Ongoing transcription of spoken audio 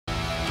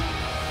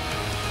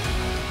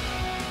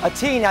A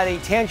teen at a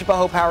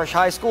Tangipahoa Parish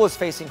High School is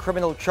facing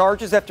criminal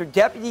charges after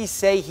deputies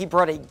say he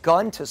brought a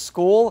gun to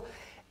school.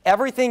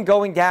 Everything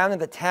going down in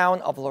the town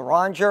of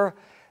Loranger.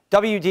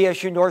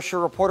 WDSU North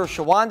Shore reporter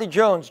Shawanda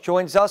Jones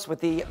joins us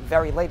with the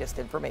very latest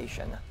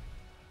information.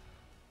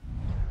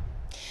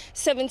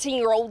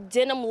 17-year-old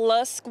Denim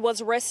Lusk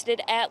was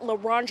arrested at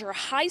Loranger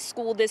High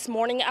School this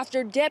morning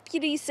after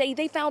deputies say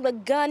they found a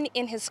gun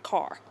in his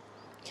car.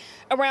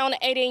 Around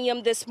 8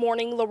 a.m. this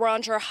morning,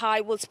 Loranger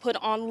High was put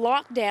on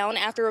lockdown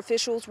after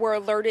officials were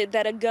alerted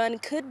that a gun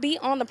could be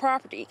on the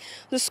property.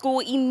 The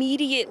school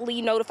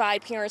immediately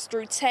notified parents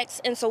through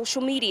text and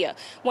social media.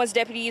 Once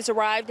deputies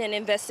arrived and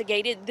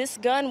investigated, this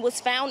gun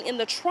was found in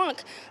the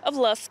trunk of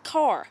Lusk's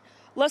car.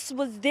 Lusk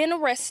was then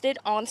arrested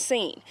on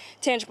scene.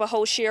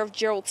 Tangipahoa Sheriff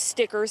Gerald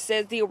Sticker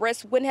says the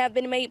arrest wouldn't have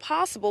been made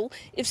possible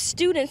if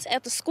students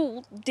at the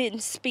school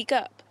didn't speak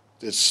up.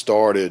 It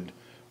started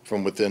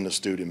from within the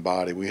student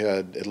body. We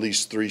had at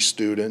least 3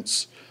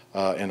 students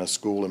and a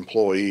school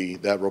employee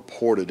that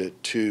reported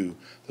it to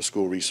the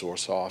school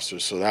resource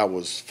officers. So that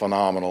was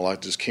phenomenal. I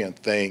just can't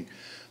thank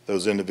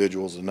those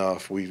individuals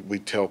enough. We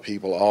tell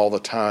people all the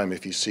time,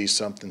 if you see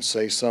something,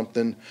 say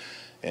something,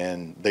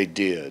 and they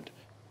did.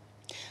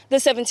 The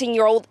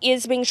 17-year-old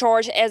is being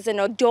charged as an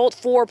adult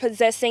for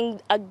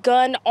possessing a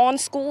gun on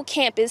school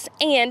campus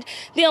and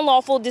the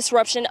unlawful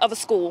disruption of a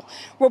school.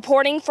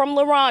 Reporting from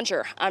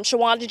Loranger, I'm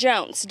Shawanda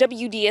Jones,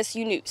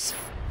 WDSU News.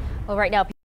 Well, right now,